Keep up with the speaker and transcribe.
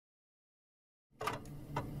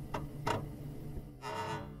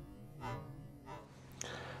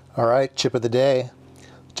All right, chip of the day.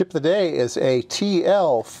 Chip of the day is a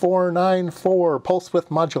TL494 pulse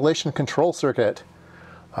width modulation control circuit.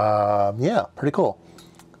 Yeah, pretty cool.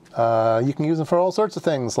 You can use them for all sorts of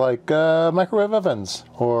things like microwave ovens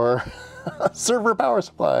or server power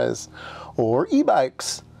supplies or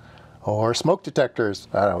e-bikes or smoke detectors.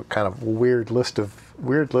 I don't know, kind of weird list of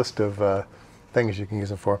things you can use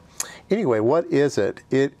them for. Anyway, what is it?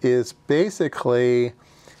 It is basically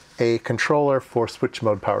a controller for switch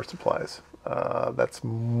mode power supplies. That's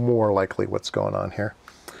more likely what's going on here.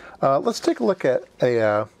 Let's take a look at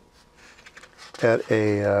well,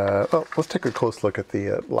 let's take a close look at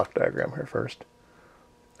the block diagram here first.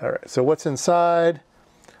 All right, so what's inside?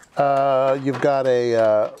 You've got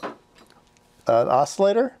an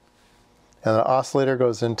oscillator, and the oscillator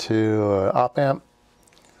goes into an op amp.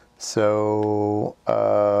 So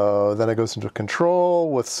then it goes into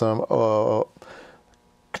control with some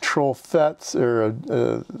control FETs or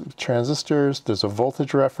transistors. There's a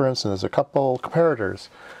voltage reference, and there's a couple comparators.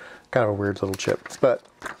 Kind of a weird little chip, but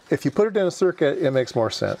if you put it in a circuit, it makes more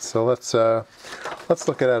sense. So let's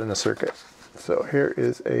look at that in a circuit. So here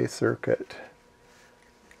is a circuit.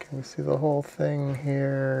 Can we see the whole thing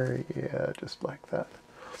here? Yeah, just like that.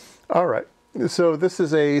 All right. So this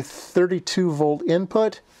is a 32 volt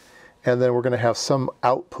input, and then we're going to have some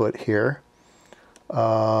output here.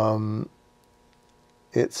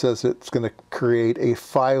 It says it's going to create a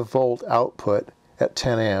 5 volt output at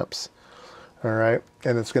 10 amps. All right,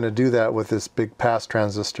 and it's going to do that with this big pass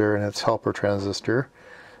transistor and its helper transistor.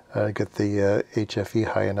 Get the HFE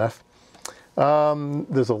high enough.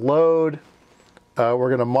 There's a load. We're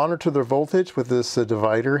going to monitor the voltage with this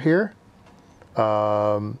divider here.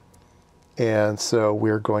 And so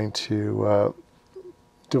we're going to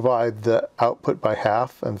divide the output by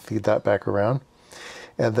half and feed that back around.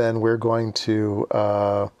 And then we're going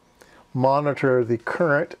to monitor the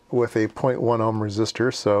current with a 0.1 ohm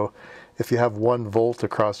resistor. So if you have 1 volt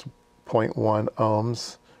across 0.1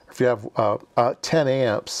 ohms, if you have 10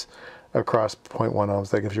 amps across 0.1 ohms,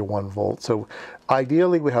 that gives you 1 volt. So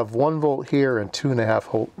ideally we have 1 volt here and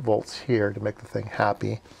 2.5 volts here to make the thing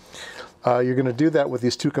happy. You're going to do that with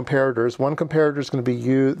these two comparators. One comparator is going to be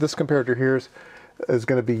used, this comparator here is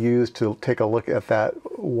going to be used to take a look at that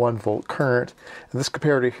 1 volt current. And this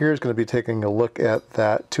comparator here is going to be taking a look at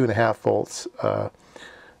that 2.5 volts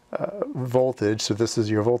voltage. So this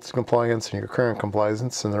is your voltage compliance and your current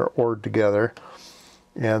compliance, and they're ORed together.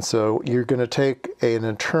 And so you're going to take an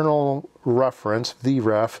internal reference,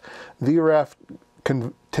 VREF. VREF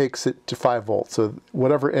takes it to 5 volts. So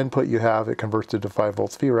whatever input you have, it converts it to 5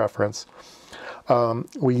 volts VReference.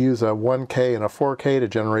 We use a 1K and a 4K to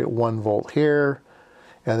generate 1 volt here.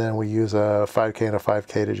 And then we use a 5K and a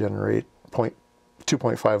 5K to generate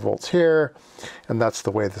 2.5 volts here. And that's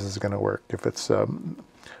the way this is going to work. If it's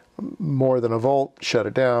more than a volt, shut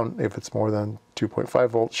it down. If it's more than 2.5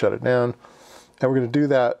 volts, shut it down. And we're going to do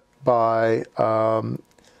that by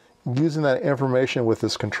using that information with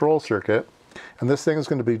this control circuit. And this thing is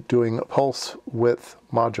going to be doing pulse width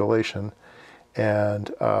modulation.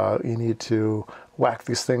 And you need to whack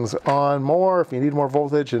these things on more if you need more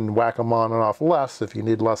voltage, and whack them on and off less if you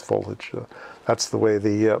need less voltage. That's the way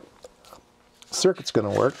the circuit's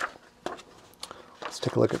going to work. Let's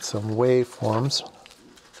take a look at some waveforms.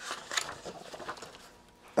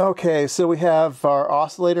 Okay, so we have our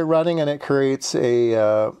oscillator running, and it creates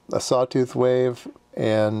a sawtooth wave,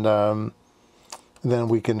 and then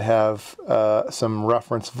we can have some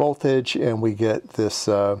reference voltage, and we get this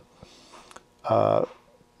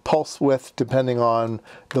pulse width depending on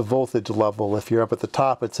the voltage level. If you're up at the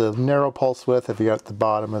top, it's a narrow pulse width. If you're at the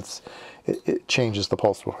bottom, it changes the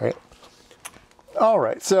pulse width, right? All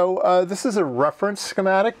right, so this is a reference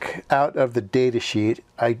schematic out of the data sheet.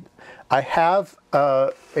 I have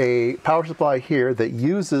a power supply here that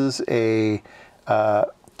uses a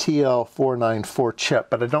TL494 chip,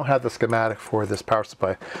 but I don't have the schematic for this power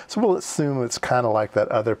supply. So we'll assume it's kind of like that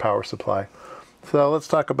other power supply. So let's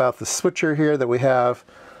talk about the switcher here that we have.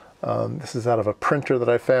 This is out of a printer that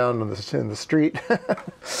I found in the street.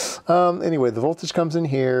 Anyway, the voltage comes in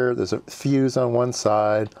here. There's a fuse on one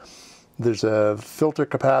side. There's a filter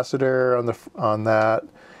capacitor on that,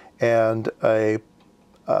 and a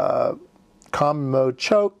common mode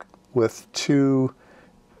choke with 2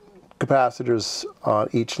 capacitors on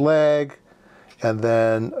each leg, and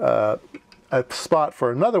then a spot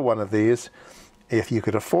for another one of these. If you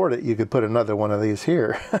could afford it, you could put another one of these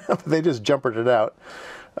here. They just jumpered it out.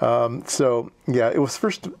 So yeah, it was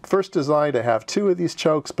first designed to have 2 of these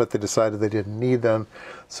chokes, but they decided they didn't need them,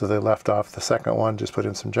 so they left off the second one, just put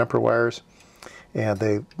in some jumper wires, and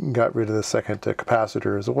they got rid of the second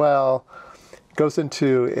capacitor as well. goes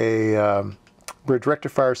into a bridge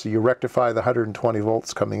rectifier, so you rectify the 120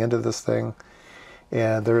 volts coming into this thing.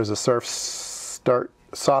 And there is a soft startup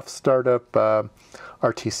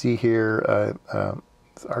RTC here.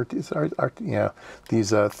 These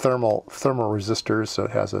thermal resistors, so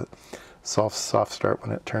it has a soft start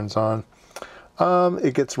when it turns on.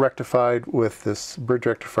 It gets rectified with this bridge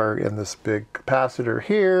rectifier and this big capacitor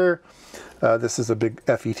here. This is a big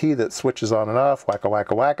FET that switches on and off, wacka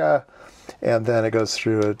wacka wacka, and then it goes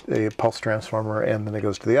through a pulse transformer, and then it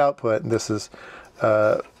goes to the output. And this is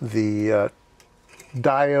the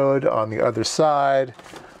diode on the other side.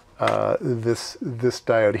 This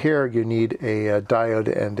diode here, you need a diode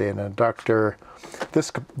and an inductor.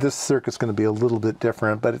 This circuit's going to be a little bit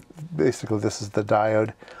different, but basically this is the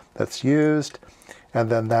diode that's used, and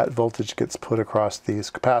then that voltage gets put across these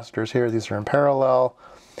capacitors here. These are in parallel,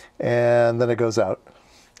 and then it goes out.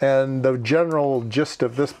 And the general gist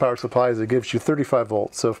of this power supply is it gives you 35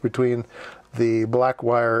 volts. So if between the black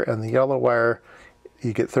wire and the yellow wire,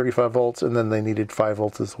 you get 35 volts, and then they needed 5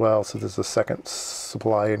 volts as well. So there's a second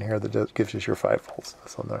supply in here that gives you your 5 volts.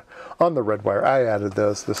 That's on the red wire. I added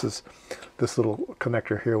those. This little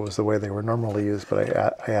connector here was the way they were normally used, but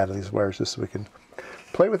I added these wires just so we can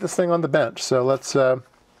play with this thing on the bench. So let's hook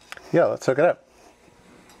it up.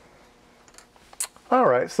 All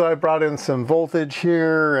right, so I brought in some voltage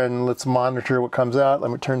here, and let's monitor what comes out. Let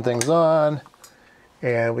me turn things on,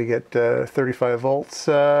 and we get 35 volts.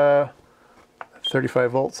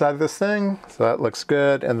 35 volts out of this thing, so that looks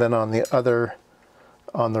good. And then on the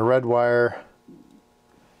red wire,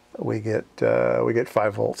 we get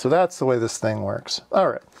 5 volts. So that's the way this thing works. All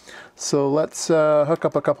right, so let's hook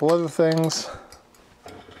up a couple other things.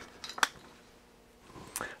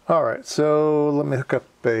 All right, so let me hook up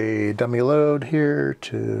a dummy load here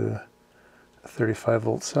to a 35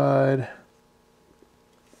 volt side.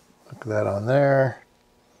 Hook that on there,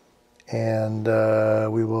 and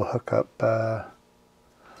we will hook up.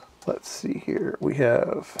 Let's see here. We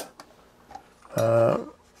have,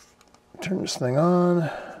 turn this thing on.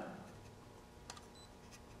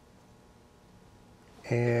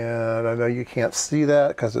 And I know you can't see that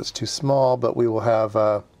because it's too small, but we will have,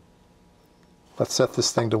 let's set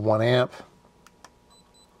this thing to 1 amp.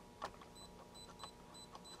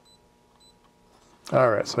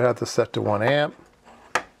 All right, so I have this set to 1 amp.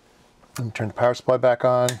 Let me turn the power supply back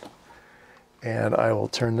on, and I will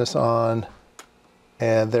turn this on.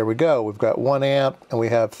 And there we go. We've got 1 amp, and we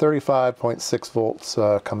have 35.6 volts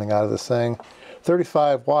coming out of this thing.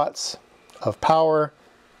 35 watts of power.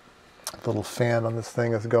 The little fan on this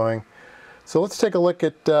thing is going. So let's take a look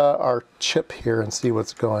at our chip here and see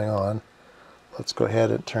what's going on. Let's go ahead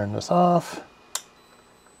and turn this off.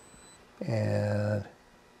 And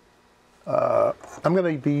I'm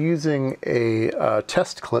going to be using a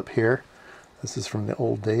test clip here. This is from the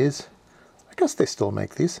old days. I guess they still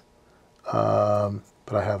make these.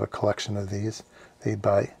 But I have a collection of these made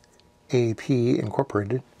by AP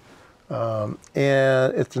Incorporated. And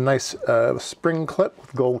it's a nice spring clip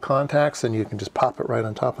with gold contacts, and you can just pop it right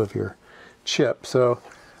on top of your chip. So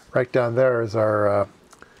right down there is our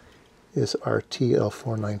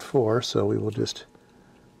TL494. So we will just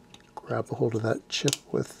grab a hold of that chip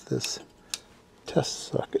with this test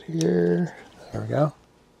socket here. There we go.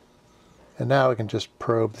 And now we can just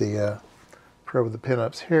probe the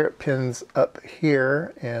pins up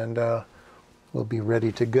here, and we'll be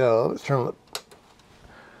ready to go. Let's turn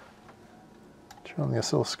on the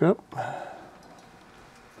oscilloscope.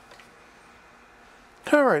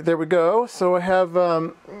 All right, there we go. So I have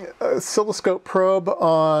an oscilloscope probe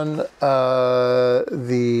on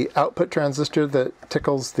the output transistor that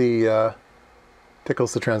tickles the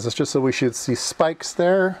transistor. So we should see spikes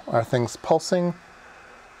there. Our thing's pulsing.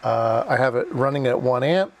 I have it running at 1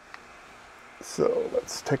 amp. So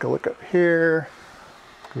let's take a look up here.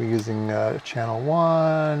 We're using channel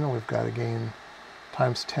 1. We've got a gain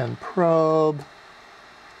times 10 probe.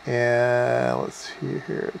 And let's see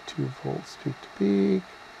here, 2 volts peak to peak,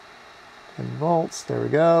 10 volts, there we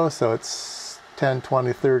go. So it's 10,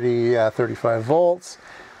 20, 30, 35 volts.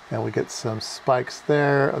 And we get some spikes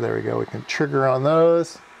there. Oh, there we go, we can trigger on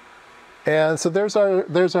those. And so there's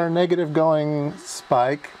our negative going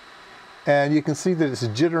spike. And you can see that it's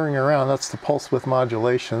jittering around. That's the pulse width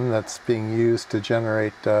modulation that's being used to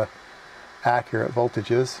generate accurate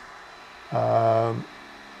voltages.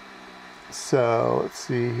 So let's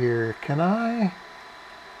see here. How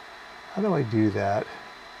do I do that?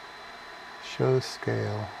 Show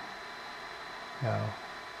scale. No,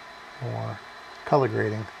 more. Color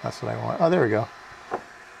grading, that's what I want. Oh, there we go.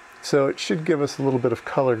 So it should give us a little bit of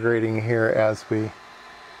color grading here as we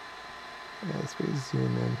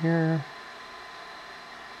zoom in here.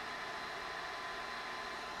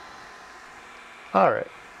 All right.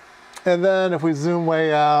 And then if we zoom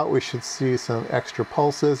way out, we should see some extra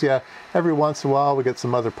pulses. Yeah, every once in a while we get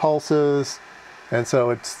some other pulses. And so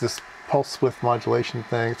it's this pulse width modulation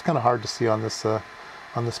thing. It's kind of hard to see on this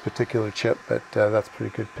particular chip, but that's a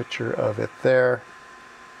pretty good picture of it there.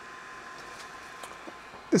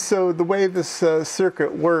 So the way this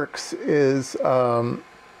circuit works is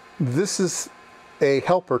this is a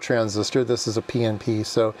helper transistor. This is a PNP,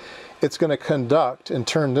 so it's going to conduct and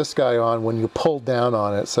turn this guy on when you pull down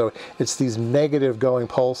on it. So it's these negative going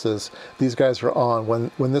pulses. These guys are on.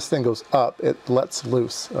 When this thing goes up, it lets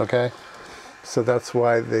loose, okay? So that's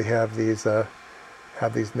why they have these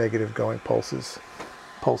negative going pulses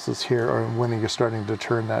here, or when you're starting to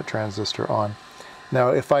turn that transistor on. Now,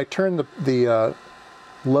 if I turn the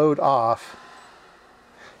load off,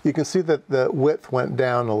 you can see that the width went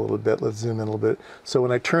down a little bit. Let's zoom in a little bit. So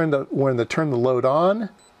when I turn the load on,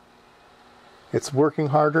 it's working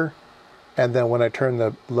harder, and then when I turn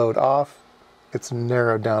the load off, it's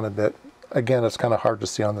narrowed down a bit. Again, it's kind of hard to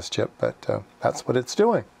see on this chip, but that's what it's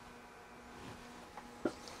doing.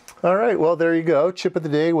 All right, well, there you go. Chip of the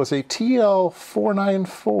day was a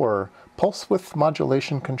TL494 pulse width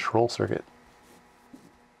modulation control circuit.